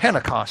 By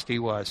Pentecost he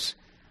was.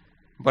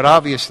 But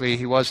obviously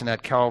he wasn't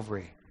at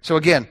Calvary. So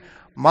again,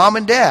 mom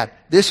and dad,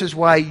 this is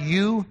why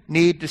you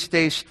need to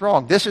stay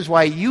strong. This is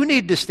why you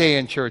need to stay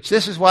in church.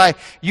 This is why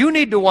you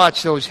need to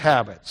watch those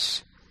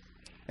habits.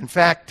 In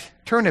fact,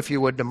 turn, if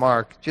you would, to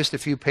Mark, just a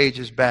few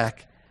pages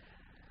back.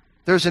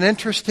 There's an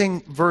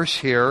interesting verse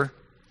here,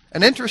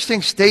 an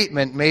interesting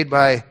statement made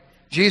by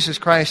Jesus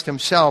Christ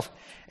himself,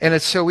 and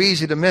it's so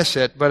easy to miss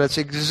it, but it's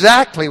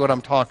exactly what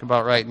I'm talking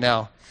about right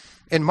now.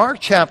 In Mark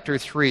chapter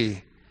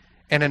 3,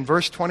 and in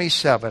verse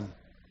 27,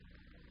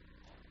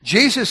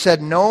 Jesus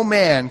said, no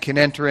man can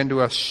enter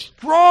into a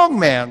strong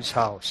man's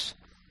house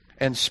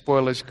and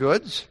spoil his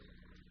goods,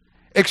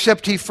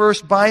 except he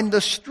first bind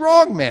the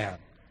strong man,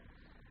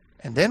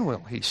 and then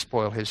will he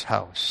spoil his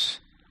house.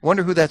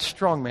 Wonder who that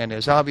strong man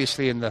is.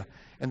 Obviously, in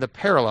the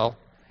parallel,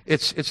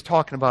 it's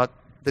talking about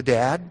the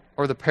dad,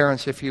 or the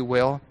parents, if you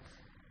will.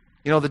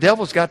 You know, the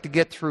devil's got to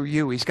get through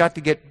you. He's got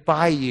to get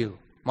by you.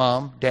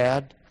 Mom,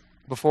 Dad,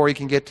 before he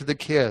can get to the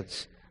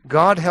kids.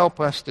 God help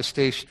us to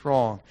stay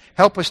strong.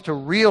 Help us to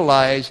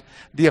realize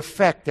the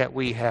effect that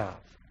we have.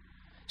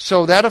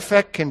 So that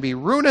effect can be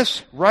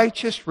ruinous,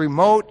 righteous,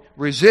 remote,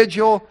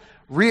 residual,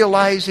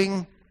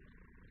 realizing.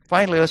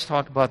 Finally, let's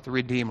talk about the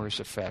Redeemer's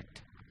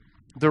effect.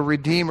 The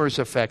Redeemer's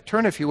effect.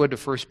 Turn, if you would, to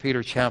 1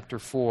 Peter chapter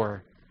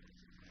 4.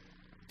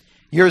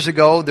 Years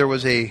ago, there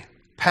was a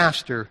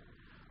pastor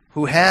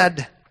who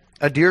had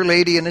a dear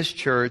lady in his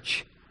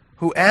church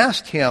who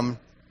asked him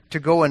to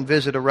go and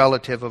visit a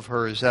relative of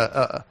hers.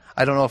 I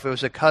don't know if it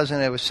was a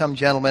cousin, it was some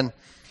gentleman.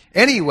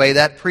 Anyway,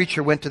 that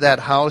preacher went to that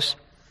house,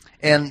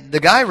 and the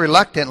guy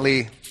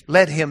reluctantly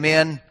let him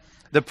in.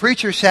 The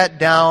preacher sat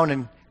down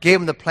and gave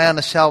him the plan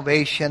of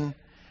salvation,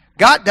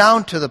 got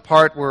down to the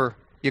part where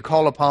you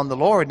call upon the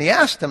Lord, and he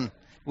asked him,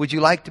 would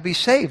you like to be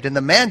saved? And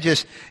the man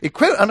just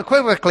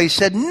unequivocally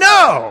said,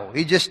 no!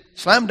 He just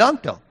slam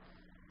dunked him.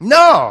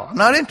 No, I'm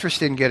not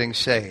interested in getting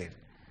saved.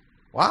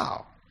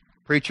 Wow.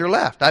 Preacher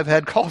left. I've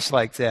had calls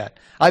like that.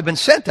 I've been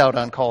sent out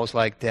on calls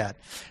like that.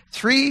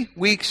 3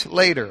 weeks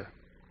later,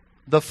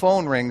 the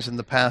phone rings in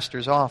the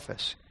pastor's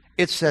office.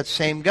 It's that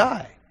same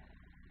guy.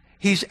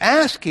 He's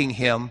asking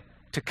him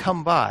to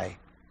come by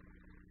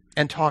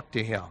and talk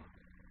to him.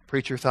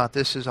 Preacher thought,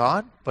 this is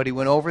odd, but he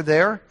went over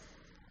there.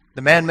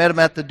 The man met him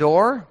at the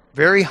door,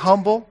 very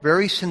humble,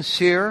 very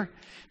sincere.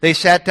 They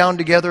sat down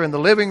together in the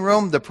living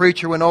room. The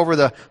preacher went over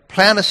the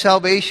plan of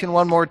salvation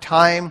one more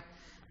time.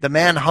 The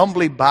man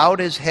humbly bowed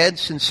his head,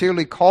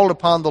 sincerely called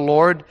upon the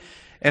Lord,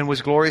 and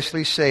was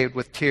gloriously saved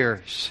with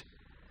tears.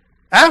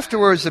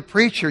 Afterwards, the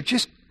preacher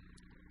just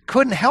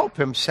couldn't help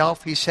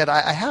himself. He said,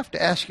 I have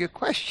to ask you a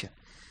question.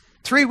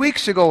 3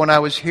 weeks ago when I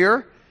was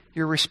here,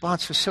 your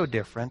response was so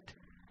different.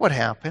 What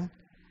happened?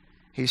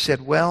 He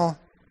said, my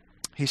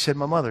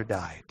mother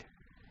died.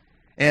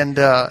 And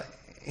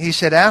he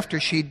said, after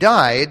she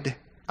died,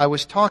 I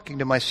was talking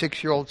to my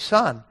 6-year-old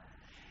son.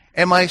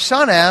 And my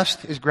son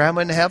asked, is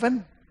Grandma in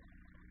heaven?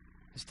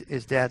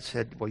 His dad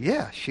said, well,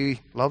 yeah,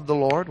 she loved the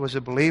Lord, was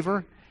a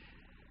believer.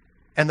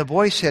 And the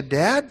boy said,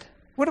 Dad,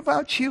 what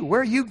about you? Where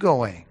are you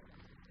going?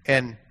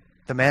 And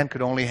the man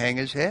could only hang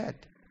his head.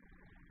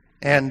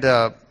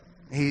 And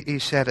he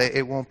said,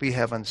 it won't be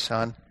heaven,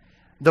 son.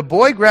 The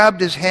boy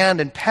grabbed his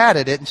hand and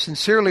patted it and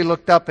sincerely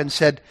looked up and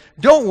said,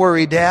 don't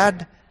worry,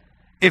 Dad.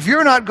 If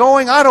you're not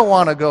going, I don't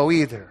want to go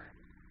either.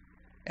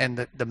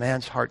 And the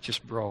man's heart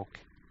just broke.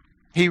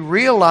 He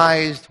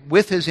realized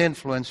with his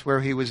influence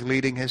where he was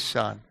leading his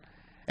son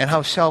and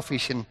how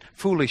selfish and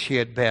foolish he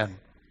had been.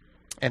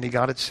 And he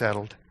got it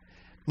settled.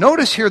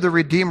 Notice here the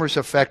Redeemer's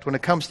effect when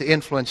it comes to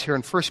influence here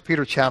in 1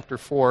 Peter chapter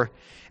 4.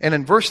 And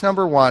in verse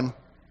number 1,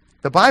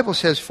 the Bible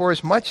says, for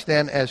as much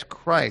then as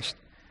Christ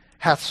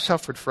hath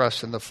suffered for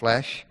us in the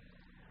flesh,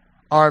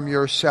 arm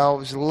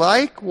yourselves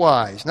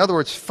likewise. In other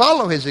words,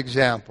 follow his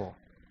example.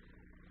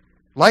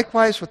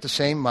 Likewise with the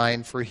same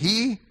mind, for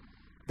he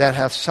that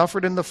hath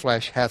suffered in the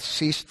flesh hath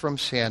ceased from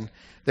sin,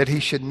 that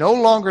he should no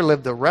longer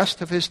live the rest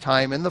of his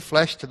time in the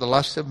flesh to the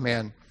lust of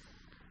men,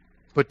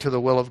 but to the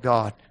will of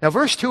God. Now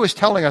verse 2 is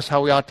telling us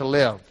how we ought to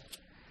live.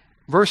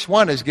 Verse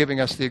 1 is giving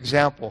us the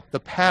example, the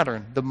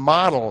pattern, the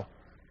model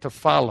to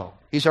follow.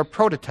 He's our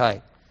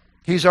prototype.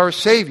 He's our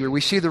Savior.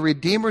 We see the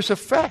Redeemer's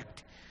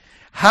effect.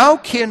 How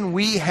can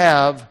we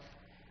have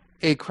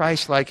a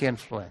Christ-like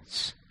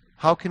influence?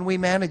 How can we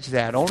manage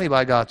that? Only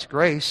by God's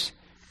grace.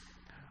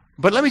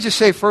 But let me just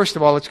say, first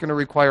of all, it's going to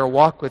require a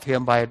walk with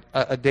Him by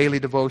a daily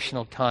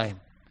devotional time.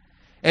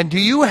 And do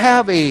you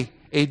have a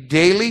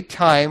daily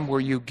time where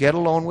you get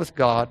alone with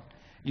God,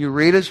 you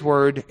read His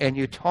Word, and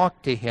you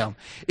talk to Him?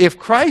 If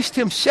Christ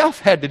Himself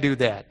had to do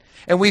that,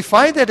 and we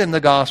find that in the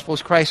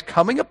Gospels, Christ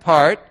coming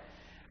apart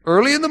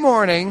early in the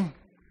morning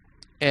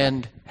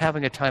and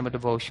having a time of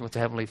devotion with the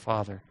Heavenly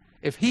Father.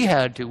 If He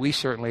had to, we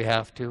certainly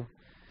have to.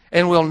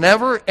 And we'll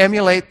never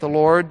emulate the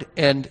Lord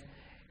and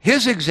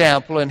His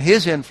example and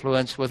His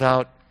influence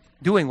without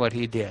doing what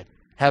He did,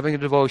 having a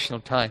devotional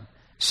time.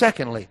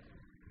 Secondly,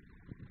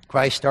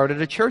 Christ started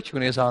a church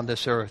when He was on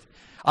this earth.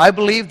 I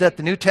believe that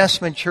the New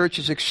Testament church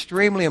is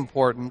extremely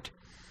important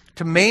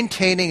to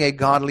maintaining a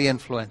godly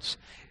influence.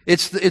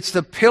 It's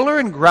the pillar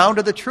and ground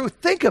of the truth.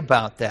 Think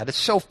about that. It's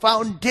so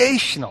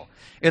foundational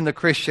in the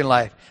Christian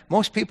life.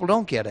 Most people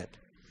don't get it.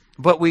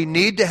 But we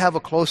need to have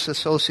a close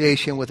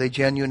association with a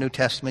genuine New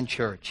Testament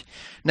church.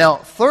 Now,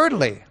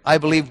 thirdly, I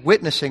believe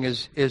witnessing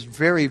is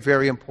very,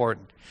 very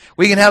important.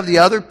 We can have the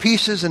other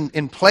pieces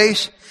in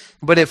place,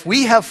 but if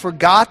we have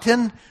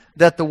forgotten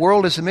that the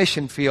world is a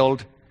mission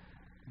field,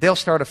 they'll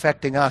start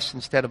affecting us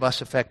instead of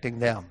us affecting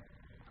them.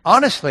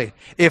 Honestly,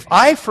 if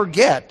I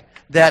forget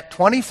that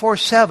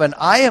 24/7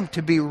 I am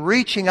to be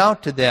reaching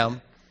out to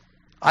them,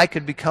 I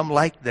could become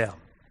like them.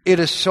 It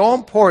is so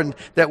important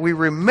that we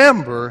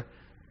remember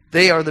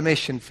they are the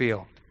mission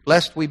field,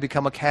 lest we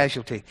become a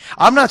casualty.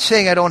 I'm not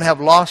saying I don't have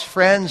lost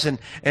friends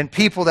and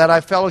people that I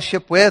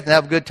fellowship with and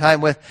have a good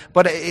time with,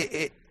 but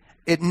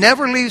it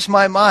never leaves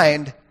my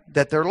mind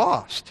that they're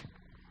lost,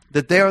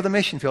 that they are the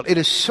mission field. It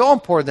is so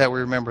important that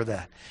we remember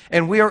that.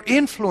 And we are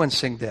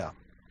influencing them.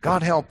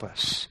 God help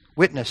us.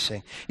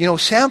 Witnessing. You know,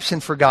 Samson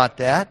forgot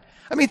that.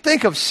 I mean,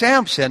 think of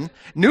Samson,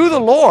 knew the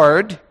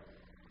Lord,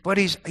 but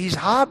he's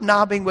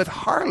hobnobbing with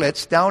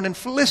harlots down in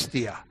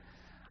Philistia.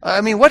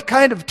 I mean, what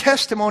kind of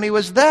testimony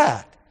was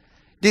that?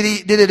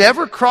 Did it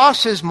ever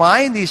cross his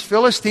mind, these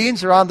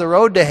Philistines are on the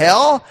road to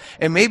hell,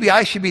 and maybe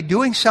I should be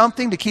doing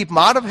something to keep them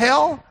out of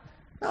hell?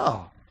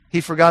 No.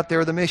 He forgot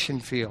they're the mission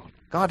field.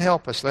 God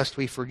help us lest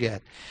we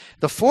forget.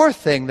 The fourth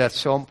thing that's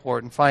so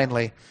important,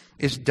 finally,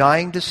 is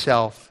dying to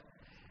self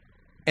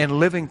and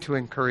living to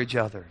encourage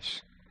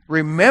others.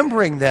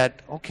 Remembering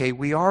that, okay,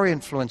 we are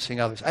influencing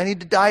others. I need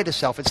to die to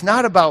self. It's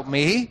not about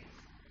me.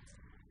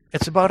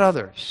 It's about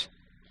others.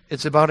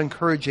 It's about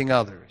encouraging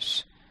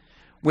others.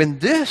 When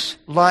this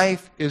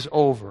life is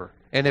over,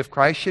 and if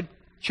Christ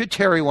should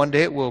tarry one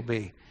day, it will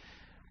be,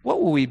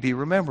 what will we be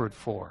remembered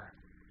for?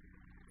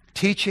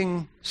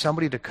 Teaching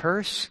somebody to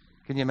curse?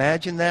 Can you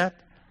imagine that?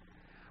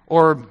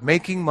 Or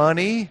making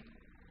money?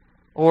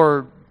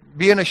 Or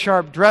being a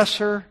sharp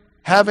dresser?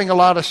 Having a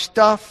lot of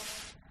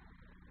stuff?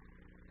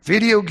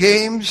 Video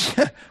games?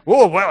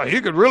 Oh, well,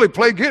 you could really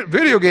play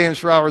video games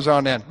for hours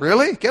on end.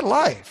 Really? Get a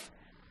life.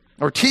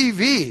 Or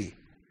TV.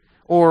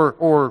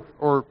 Or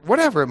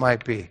whatever it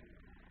might be.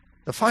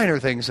 The finer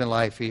things in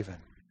life even.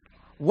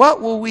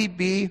 What will we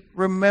be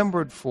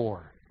remembered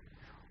for?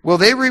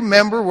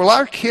 Will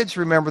our kids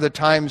remember the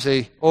times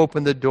they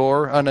opened the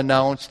door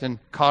unannounced and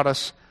caught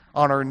us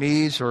on our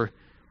knees or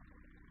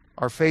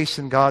our face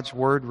in God's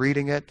Word,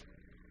 reading it,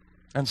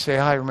 and say,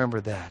 I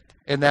remember that.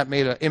 And that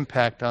made an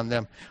impact on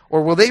them.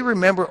 Or will they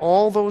remember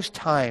all those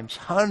times,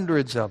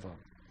 hundreds of them,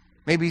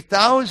 maybe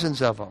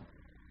thousands of them,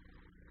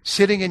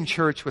 sitting in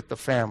church with the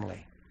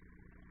family,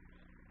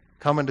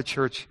 coming to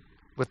church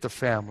with the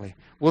family?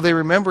 Will they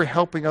remember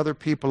helping other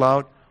people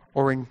out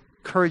or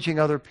encouraging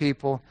other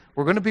people?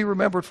 We're going to be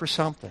remembered for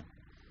something.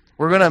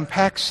 We're going to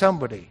impact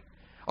somebody.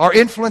 Our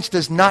influence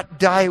does not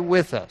die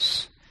with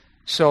us.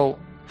 So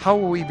how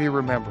will we be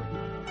remembered?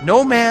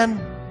 No man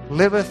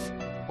liveth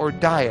or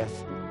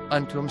dieth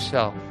unto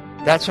himself.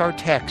 That's our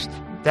text.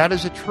 That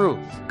is a truth.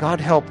 God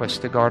help us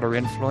to guard our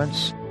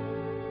influence.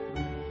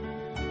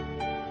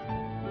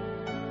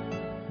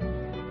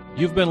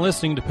 You've been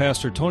listening to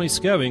Pastor Tony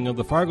Skeving of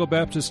the Fargo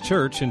Baptist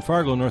Church in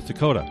Fargo, North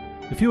Dakota.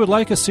 If you would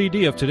like a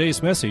CD of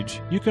today's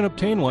message, you can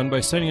obtain one by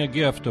sending a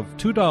gift of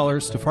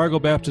 $2 to Fargo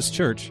Baptist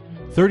Church,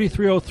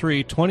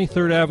 3303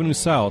 23rd Avenue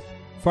South,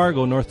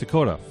 Fargo, North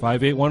Dakota,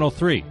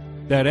 58103.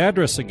 That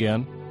address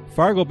again,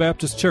 Fargo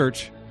Baptist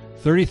Church,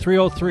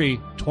 3303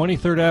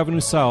 23rd Avenue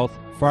South,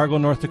 Fargo,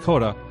 North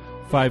Dakota,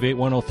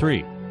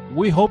 58103.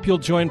 We hope you'll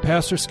join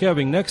Pastor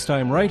Skeving next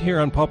time right here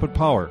on Pulpit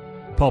Power.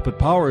 Pulpit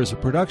Power is a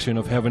production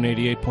of Heaven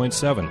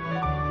 88.7.